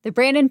The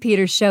Brandon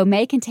Peters Show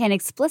may contain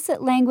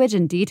explicit language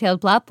and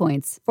detailed plot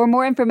points. For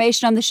more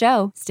information on the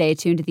show, stay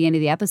tuned to the end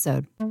of the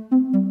episode.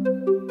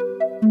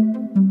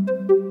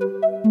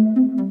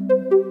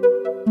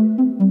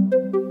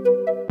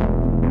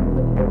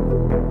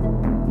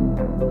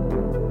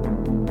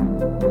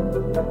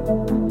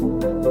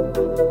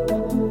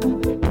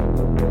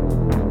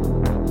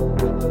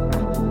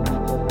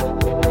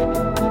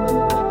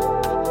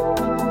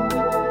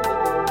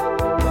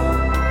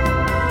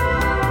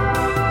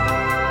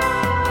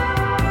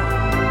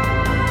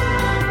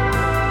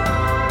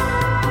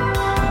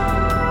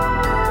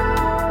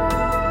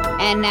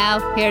 And now,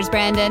 here's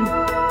Brandon.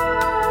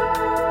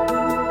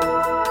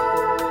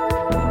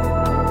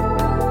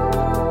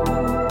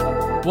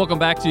 Welcome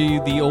back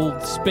to the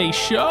Old Space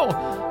Show.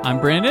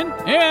 I'm Brandon,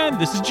 and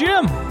this is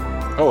Jim.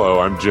 Hello,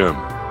 I'm Jim.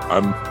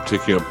 I'm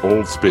taking up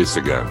Old Space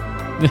again.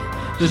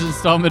 This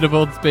installment of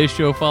Old Space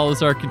Show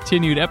follows our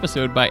continued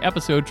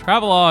episode-by-episode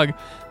travelogue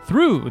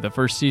through the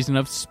first season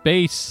of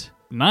Space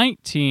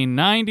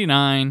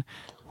 1999,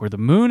 where the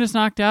moon is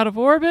knocked out of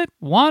orbit,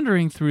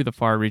 wandering through the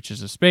far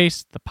reaches of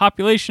space, the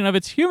population of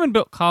its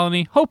human-built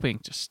colony hoping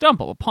to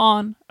stumble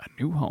upon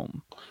a new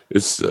home.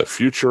 It's the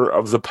future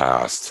of the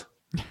past.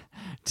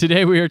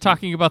 Today we are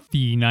talking about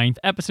the 9th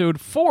episode,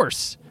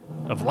 Force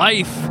of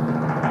Life.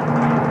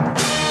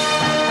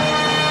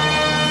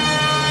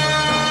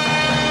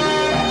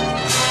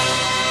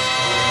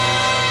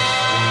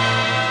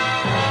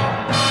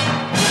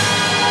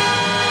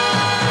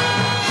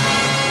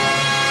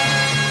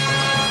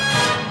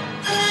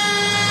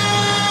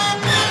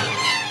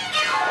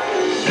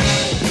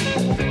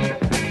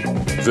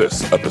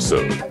 This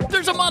episode.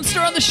 There's a monster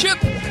on the ship.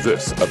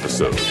 This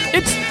episode.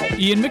 It's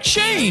Ian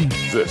McShane.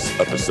 This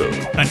episode.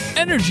 An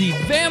energy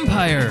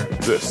vampire.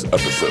 This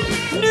episode.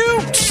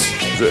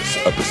 Nukes. This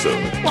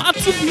episode.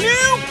 Lots of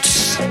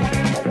nukes.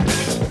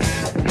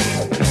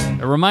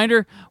 A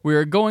reminder, we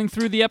are going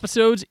through the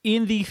episodes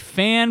in the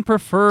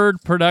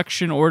fan-preferred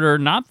production order,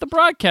 not the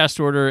broadcast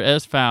order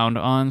as found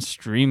on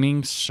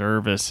streaming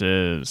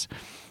services.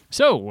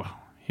 So,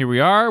 here we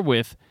are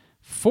with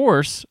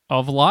Force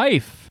of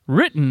Life,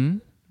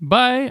 written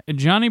by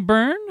Johnny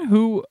Byrne,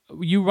 who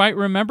you might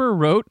remember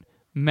wrote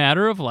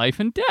Matter of Life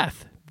and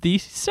Death, the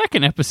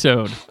second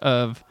episode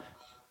of...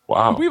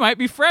 Wow. We might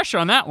be fresh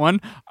on that one.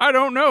 I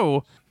don't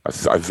know.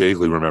 I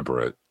vaguely remember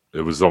it.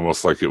 It was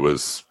almost like it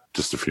was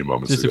just a few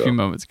moments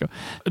ago.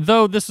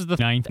 Though this is the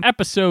 9th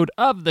episode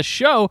of the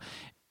show,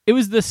 it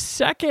was the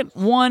second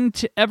one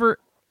to ever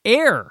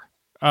air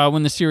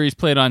when the series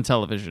played on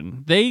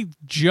television. They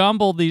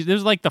jumbled these.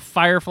 There's like the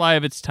Firefly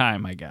of its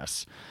time, I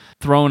guess.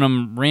 Throwing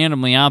them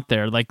randomly out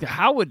there. Like,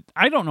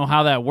 I don't know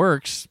how that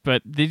works,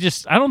 but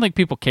I don't think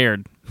people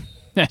cared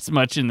as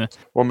much in the...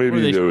 Well,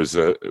 maybe there was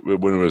when it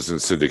was in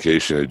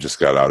syndication, it just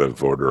got out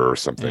of order or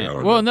something. Yeah. I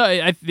don't know. No,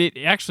 it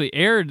actually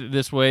aired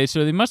this way,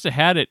 so they must have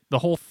had the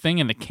whole thing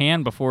in the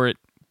can before it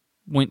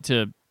went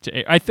to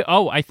air. I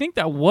think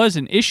that was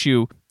an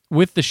issue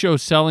with the show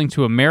selling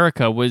to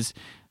America, was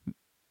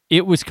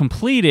it was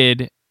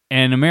completed,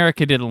 and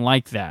America didn't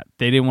like that.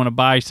 They didn't want to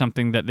buy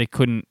something that they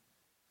couldn't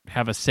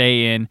have a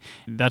say in.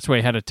 That's why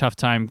it had a tough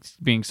time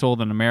being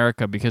sold in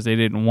America, because they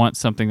didn't want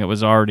something that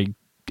was already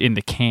in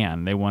the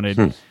can. They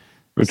wanted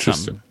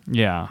Interesting.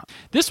 Yeah.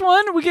 This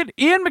one, we get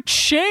Ian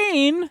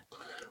McShane.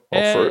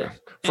 Well,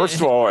 first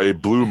of all, a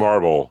blue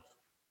marble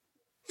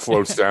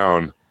floats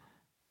down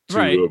to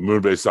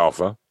Moonbase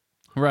Alpha.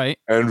 Right.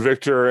 And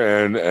Victor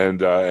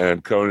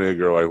and Koenig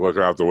are like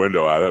looking out the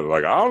window at it,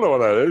 like, I don't know what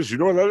that is. You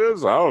know what that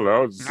is? I don't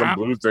know. It's some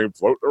blue thing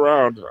floating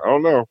around. I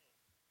don't know.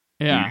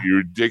 Yeah.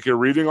 You take a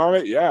reading on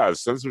it? Yeah,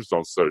 sensors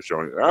don't start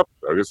showing it up.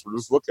 I guess we'll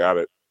just look at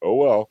it. Oh,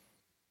 well.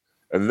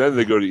 And then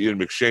they go to Ian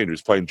McShane,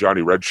 who's playing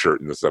Johnny Redshirt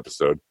in this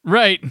episode.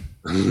 Right.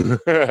 And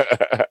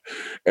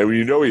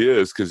you know he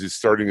is, because he's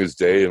starting his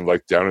day and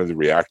like down in the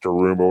reactor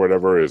room or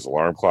whatever. His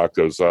alarm clock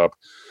goes up.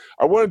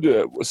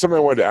 Something I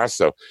wanted to ask,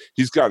 though.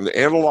 He's got an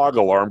analog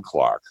alarm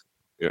clock,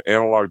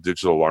 analog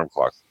digital alarm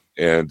clock,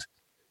 and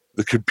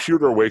the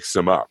computer wakes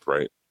him up,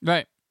 right?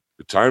 Right.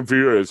 The time for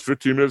you is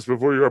 15 minutes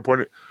before your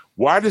appointment.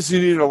 Why does he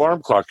need an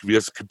alarm clock if he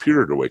has a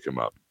computer to wake him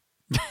up?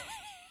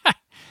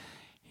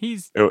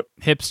 He's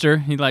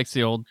hipster. He likes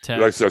the old tech.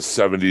 He likes that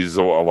 70s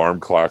alarm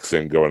clock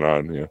thing going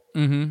on. Yeah.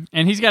 Mm-hmm.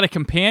 And he's got a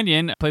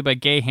companion played by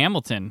Gay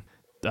Hamilton.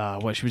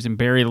 She was in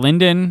Barry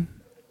Lyndon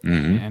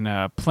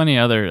and plenty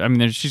other. I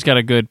mean, she's got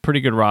a pretty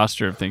good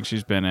roster of things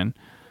she's been in.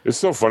 It's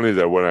so funny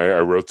that when I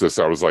wrote this,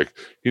 I was like,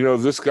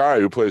 this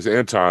guy who plays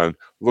Anton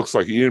looks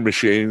like Ian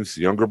McShane's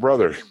younger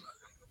brother.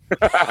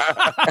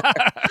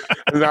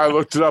 And I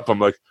looked it up. I'm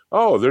like,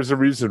 oh, there's a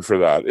reason for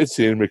that. It's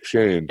Ian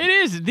McShane. It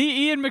is the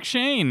Ian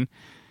McShane.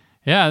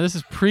 Yeah, this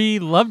is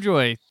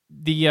pre-Lovejoy.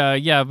 We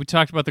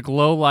talked about the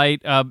glow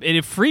light.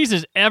 It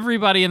freezes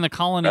everybody in the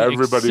colony.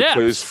 Everybody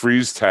plays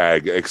freeze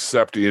tag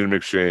except Ian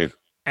McShane.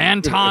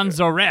 Anton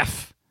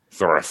Zaref.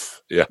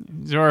 Zorf. Yeah.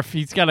 Zorf,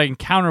 he's got an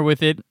encounter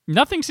with it.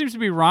 Nothing seems to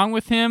be wrong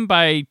with him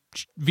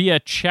via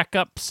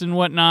checkups and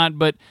whatnot,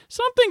 but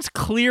something's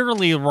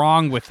clearly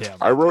wrong with him.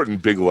 I wrote in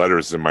big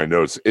letters in my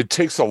notes, it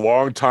takes a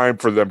long time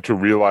for them to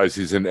realize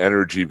he's an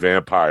energy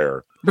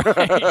vampire.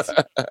 Right.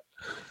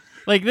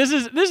 Like this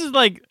is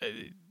like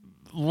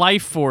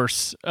Life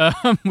Force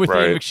with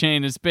Ian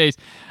McShane in space.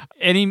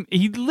 And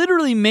he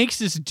literally makes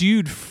this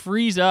dude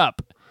freeze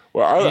up.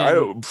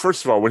 Well,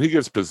 first of all, when he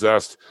gets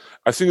possessed,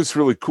 I think it's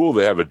really cool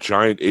they have a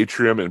giant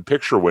atrium and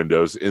picture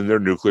windows in their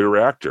nuclear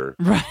reactor.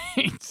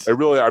 Right.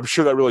 I'm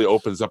sure that really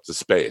opens up the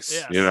space.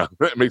 Yes. You know,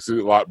 it makes it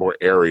a lot more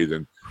airy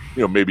than,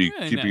 maybe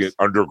keeping it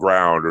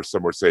underground or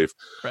somewhere safe.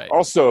 Right.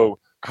 Also,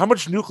 how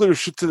much nuclear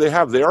shit do they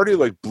have? They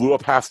already blew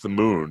up half the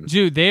moon.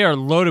 Dude, they are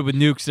loaded with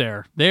nukes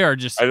there. They are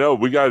just... I know.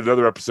 We got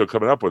another episode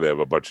coming up where they have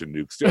a bunch of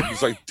nukes. I'm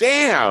just like,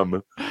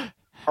 damn.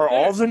 Are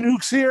all the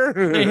nukes here?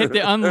 They hit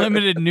the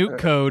unlimited nuke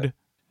code.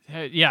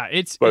 Yeah,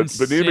 it's insane.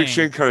 But Ian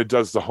McShane kind of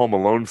does the Home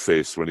Alone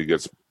face when he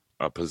gets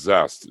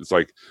possessed. It's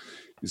like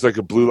he's like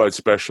a blue light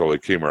special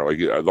that came out. Like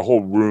the whole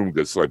room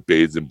gets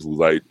bathed in blue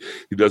light.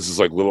 He does this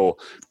little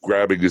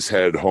grabbing his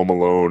head, Home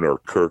Alone or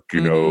Kirk,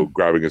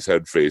 grabbing his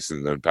head face,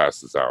 and then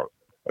passes out.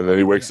 And then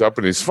he wakes up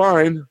and he's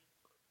fine.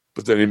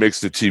 But then he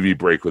makes the TV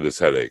break with his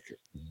headache.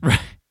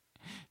 Right.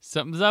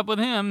 Something's up with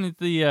him.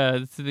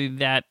 It's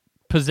that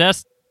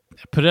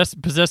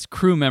possessed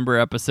crew member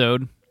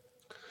episode.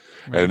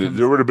 And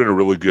there would have been a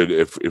really good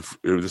if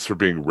this were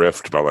being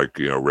riffed by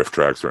Riff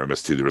Tracks or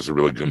MST. There was a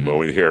really good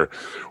moment here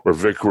where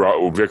Vic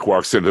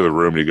walks into the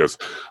room and he goes,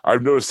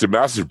 "I've noticed a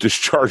massive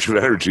discharge of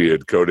energy,"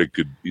 and Koenig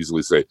could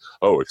easily say,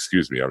 "Oh,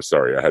 excuse me, I'm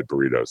sorry, I had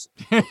burritos."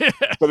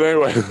 But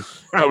anyway,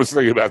 I was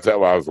thinking about that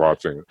while I was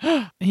watching.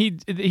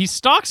 He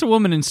stalks a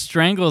woman and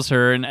strangles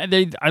her, and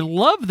I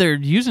love they're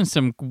using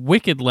some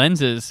wicked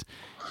lenses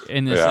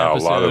in this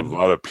episode. a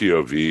lot of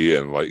POV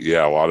and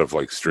a lot of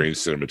strange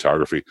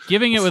cinematography,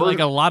 giving it with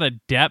a lot of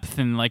depth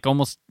and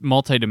almost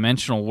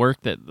multi-dimensional work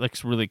that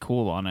looks really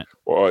cool on it.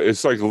 Well,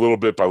 it's little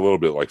bit by little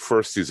bit.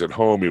 First he's at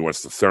home, he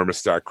wants the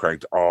thermostat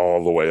cranked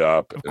all the way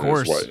up. Of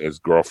course, his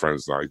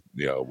girlfriend's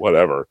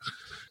whatever.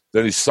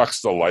 Then he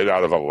sucks the light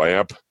out of a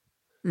lamp,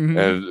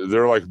 and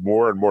there are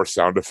more and more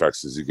sound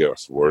effects as he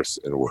gets worse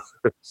and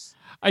worse.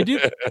 I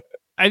think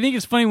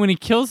it's funny when he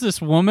kills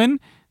this woman.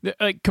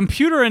 The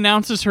computer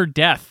announces her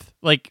death,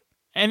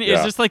 and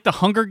it's just like the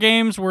Hunger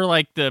Games where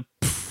the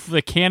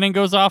cannon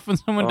goes off when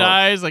someone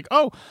dies.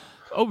 Oh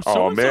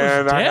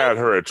man, I had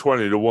her at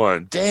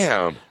 20-1.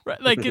 Damn.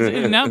 Right,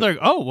 and now they're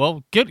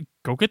go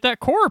get that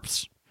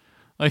corpse.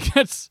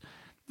 This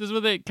is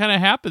what kind of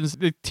happens.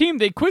 The team,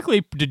 they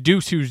quickly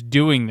deduce who's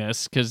doing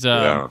this because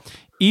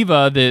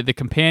Eva, the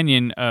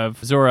companion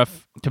of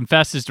Zorf,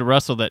 confesses to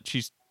Russell that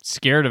she's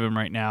scared of him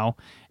right now.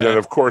 And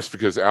of course,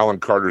 because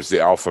Alan Carter's the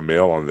alpha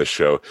male on this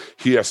show,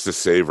 he has to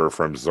save her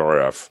from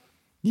Zorf.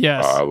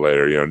 Yes.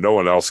 Later, no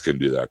one else can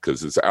do that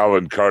because it's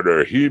Alan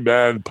Carter,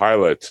 He-Man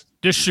pilot.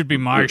 This should be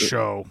my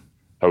show.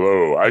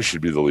 Hello, I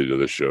should be the lead of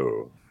the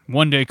show.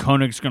 One day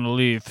Koenig's going to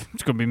leave.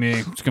 It's going to be me.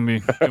 It's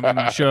going to be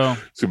my show.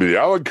 It's going to be the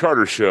Alan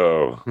Carter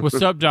show.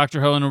 What's up, Dr.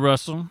 Helena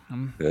Russell?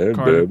 Hey,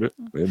 baby.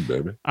 Hey,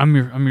 baby. I'm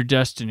your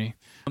destiny.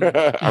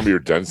 I'm your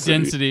density.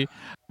 Density.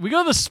 We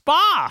go to the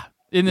spa.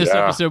 In this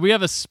episode, we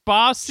have a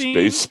spa scene.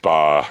 Space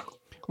spa.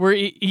 Where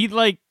he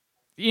Ian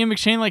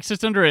McShane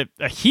sits under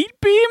a heat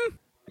beam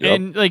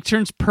and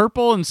turns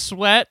purple and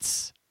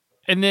sweats.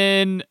 And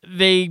then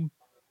they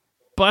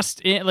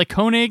bust in,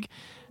 Koenig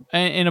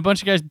and a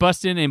bunch of guys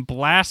bust in and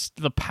blast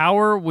the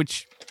power,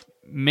 which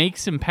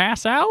makes him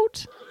pass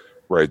out.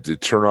 Right. They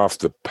turn off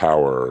the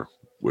power,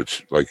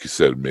 which, like you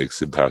said,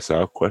 makes him pass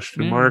out,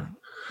 question mark.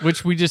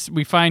 Which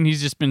we find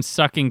he's just been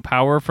sucking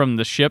power from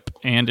the ship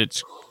and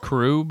its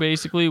crew,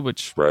 basically,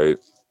 which... Right.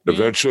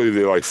 Eventually,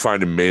 they,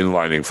 find him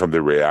mainlining from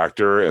the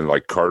reactor, and,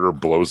 Carter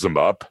blows him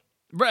up.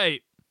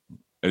 Right.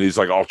 And he's,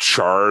 all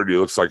charred. He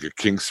looks like a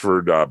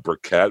Kingsford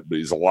briquette, but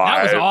he's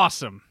alive. That was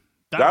awesome.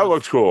 That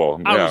looked cool.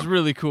 That was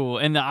really cool.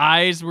 And the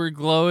eyes were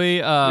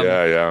glowy.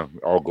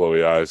 All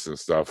glowy eyes and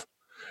stuff.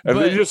 And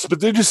they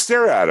just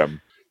stare at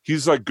him.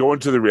 He's, going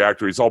to the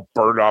reactor. He's all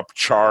burned up,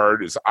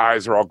 charred. His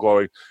eyes are all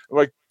glowing.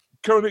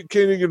 Koenig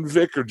and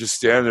Vic are just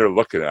standing there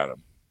looking at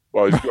him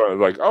while he's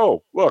going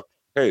oh, look,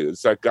 hey,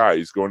 it's that guy.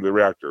 He's going to the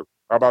reactor.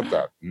 How about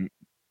that?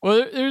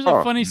 Well, there's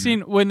a funny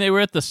scene when they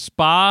were at the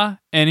spa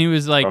and he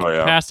was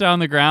passed out on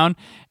the ground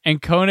and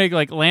Koenig,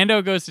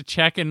 Lando goes to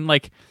check and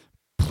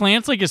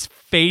plants his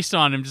face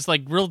on him, just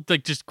real,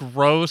 just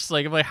gross.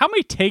 I'm how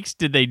many takes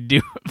did they do?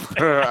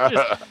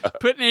 Just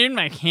putting it in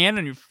my hand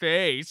on your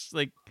face.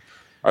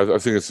 I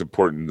think it's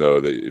important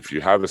though that if you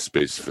have a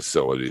space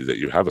facility that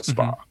you have a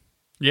spa.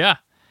 Yeah.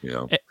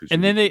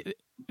 And then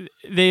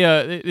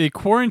they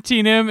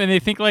quarantine him and they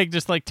think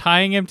just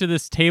tying him to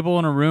this table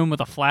in a room with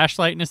a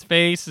flashlight in his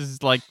face is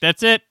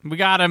that's it, we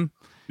got him.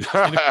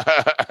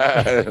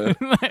 And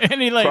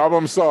he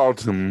problem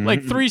solved.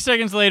 3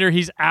 seconds later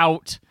he's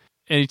out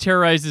and he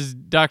terrorizes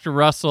Dr.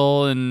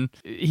 Russell, and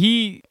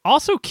he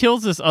also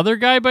kills this other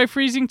guy by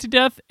freezing to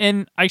death,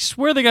 and I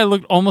swear the guy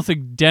looked almost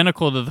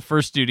identical to the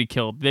first dude he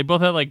killed. They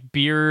both had like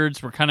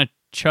beards, were kind of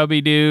chubby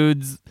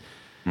dudes,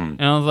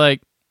 and I was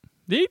like,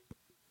 did he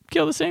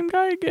kill the same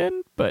guy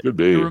again? But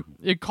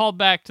it called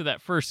back to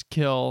that first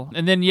kill.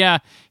 And then, yeah,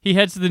 he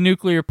heads to the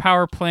nuclear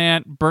power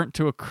plant, burnt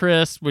to a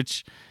crisp,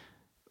 which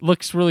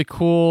looks really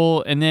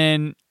cool, and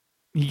then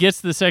he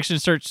gets to the section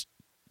and starts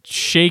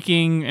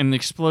shaking, and the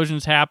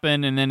explosions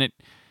happen, and then it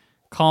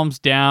calms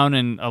down,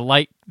 and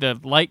the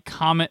light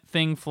comet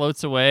thing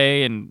floats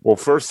away. And well,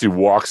 first he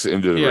walks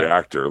into the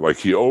reactor, like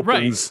he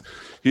opens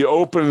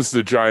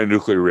the giant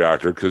nuclear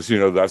reactor because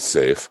that's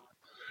safe,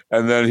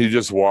 and then he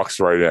just walks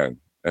right in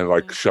and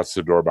like shuts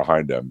the door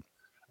behind him,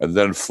 and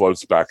then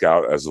floats back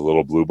out as a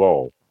little blue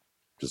ball,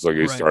 just like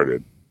he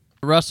started.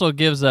 Russell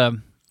gives a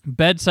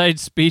bedside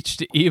speech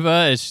to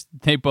Eva as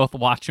they both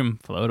watch him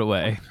float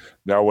away.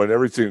 Now, when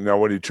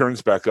he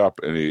turns back up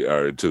and he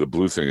to the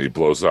blue thing, he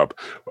blows up.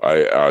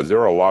 There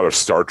are a lot of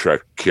Star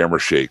Trek camera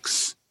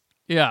shakes,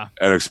 and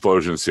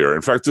explosions here.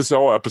 In fact, this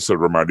whole episode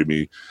reminded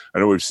me. I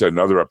know we've said in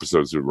other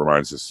episodes it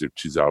reminds us of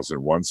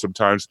 2001.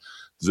 Sometimes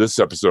this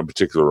episode in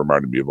particular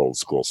reminded me of old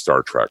school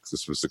Star Trek.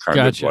 This was the kind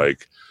of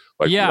like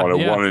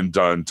one and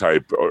done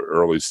type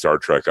early Star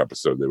Trek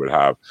episode they would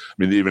have. I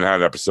mean, they even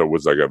had an episode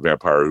with like a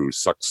vampire who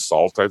sucked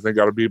salt, I think,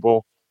 out of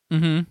people.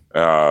 Mm-hmm.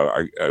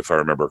 If I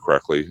remember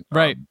correctly.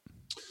 Right.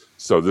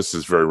 So this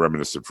is very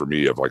reminiscent for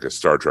me of like a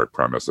Star Trek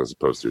premise as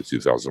opposed to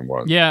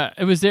 2001. Yeah,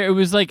 it was there. It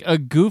was like a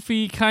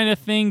goofy kind of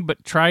thing,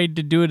 but tried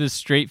to do it as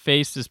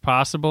straight-faced as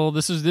possible.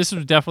 This was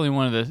definitely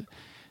one of the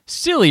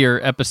sillier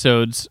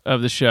episodes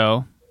of the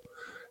show.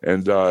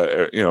 And,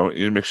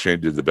 Ian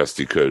McShane did the best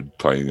he could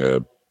playing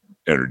a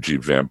energy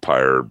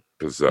vampire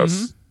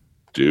possessed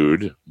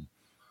dude,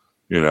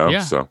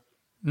 so.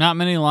 Not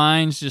many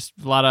lines, just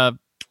a lot of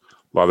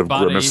body,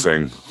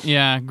 grimacing.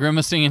 Yeah,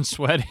 grimacing and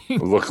sweating.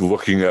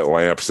 looking at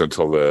lamps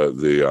until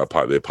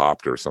they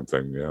popped or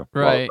something. Yeah,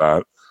 right.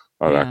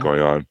 All that going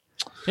on.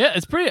 Yeah,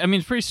 it's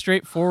pretty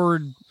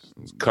straightforward.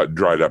 Cut and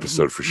dried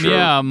episode for sure.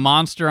 Yeah,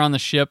 monster on the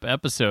ship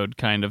episode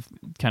kind of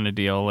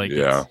deal. Like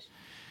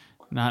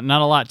not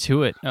a lot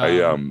to it.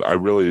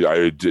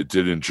 I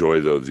did enjoy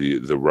though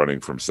the running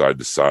from side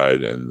to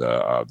side and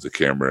the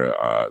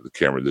camera,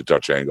 the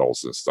Dutch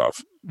angles and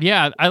stuff.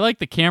 Yeah, I like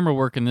the camera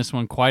work in this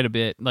one quite a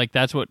bit. Like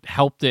that's what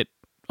helped it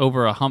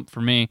over a hump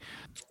for me.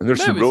 And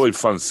there's some really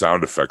fun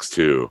sound effects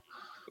too,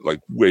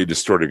 like way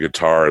distorted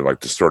guitar and like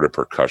distorted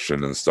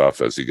percussion and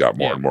stuff as he got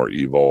more and more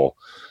evil.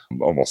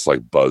 Almost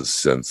like buzz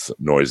synth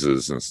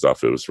noises and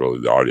stuff.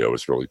 The audio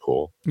was really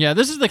cool. Yeah,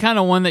 this is the kind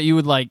of one that you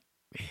would like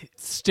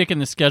stick in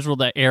the schedule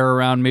to air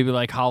around maybe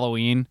like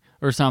Halloween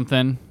or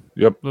something.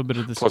 Yep. A little bit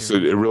of this. Plus,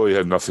 it really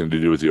had nothing to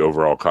do with the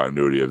overall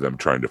continuity of them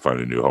trying to find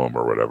a new home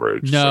or whatever.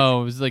 It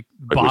was like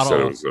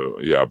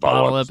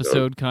bottle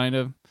episode kind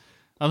of.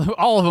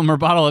 All of them are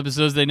bottle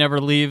episodes. They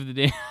never leave the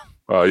damn.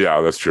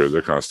 Yeah, that's true.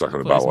 They're kind of stuck in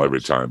the bottle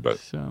every time. But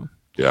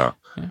yeah.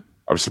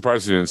 I'm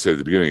surprised he didn't say at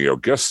the beginning,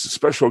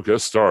 special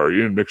guest star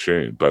Ian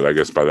McShane. But I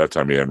guess by that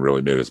time he hadn't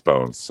really made his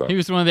bones. So. He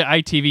was one of the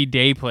ITV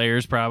day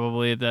players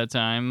probably at that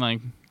time,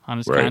 like on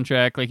his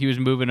contract. Like he was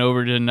moving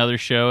over to another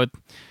show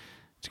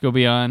to go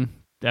be on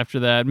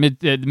after that,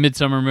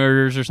 Midsummer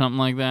Murders or something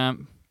like that.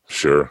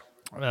 Sure.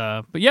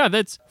 But yeah,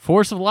 that's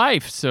Force of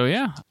Life. So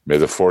yeah. May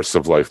the Force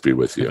of Life be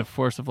with you. May the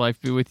Force of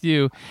Life be with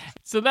you.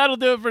 So that'll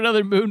do it for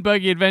another Moon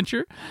Buggy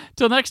adventure.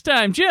 Till next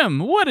time, Jim,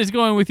 what is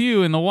going with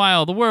you in the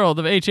wild world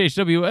of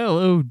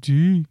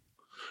HHWLOD?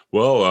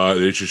 Well, at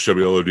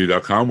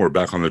HHWLOD.com, we're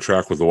back on the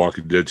track with the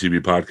Walking Dead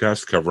TV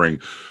podcast covering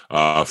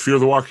Fear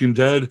the Walking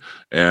Dead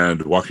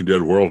and Walking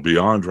Dead World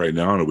Beyond right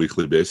now on a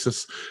weekly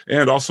basis.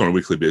 And also on a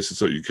weekly basis,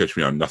 so you can catch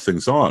me on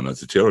Nothing's On at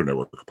the Taylor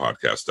Network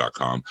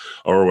Podcast.com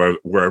or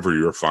wherever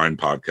your fine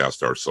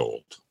podcasts are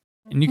sold.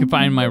 And you can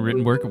find my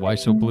written work at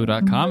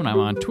whysoblue.com, and I'm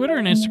on Twitter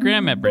and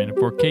Instagram at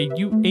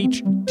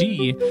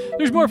Brandon4KUHD.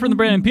 There's more from the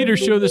Brandon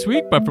Peters Show this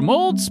week, but from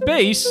old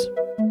space,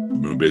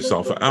 Moonbase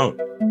Alpha out.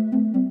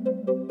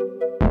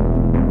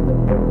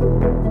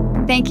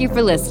 Thank you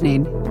for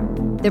listening.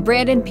 The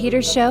Brandon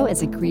Peters Show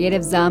is a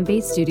Creative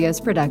Zombie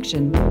Studios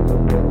production.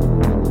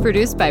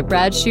 Produced by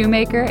Brad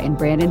Shoemaker and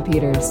Brandon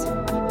Peters.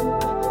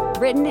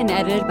 Written and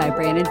edited by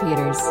Brandon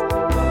Peters.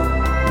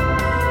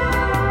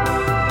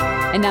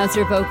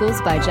 Announcer vocals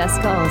by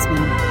Jessica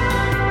Alsman.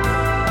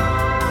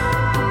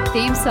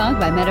 Theme song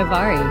by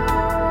Metavari.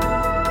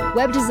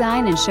 Web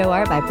design and show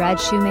art by Brad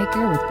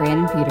Shoemaker with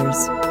Brandon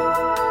Peters.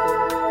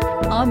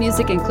 All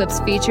music and clips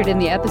featured in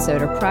the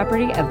episode are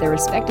property of their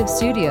respective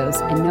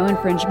studios, and no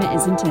infringement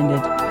is intended.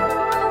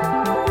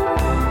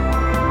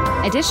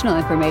 Additional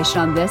information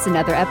on this and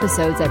other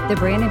episodes at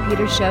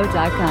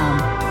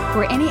thebrandonpetershow.com.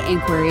 For any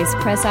inquiries,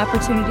 press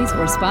opportunities,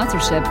 or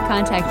sponsorship,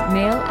 contact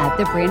mail at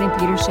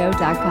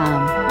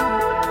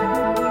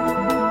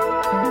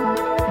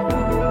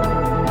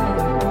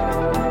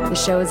thebrandonpetershow.com. The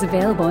show is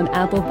available on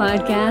Apple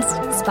Podcasts,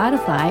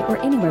 Spotify, or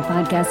anywhere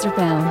podcasts are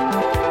found.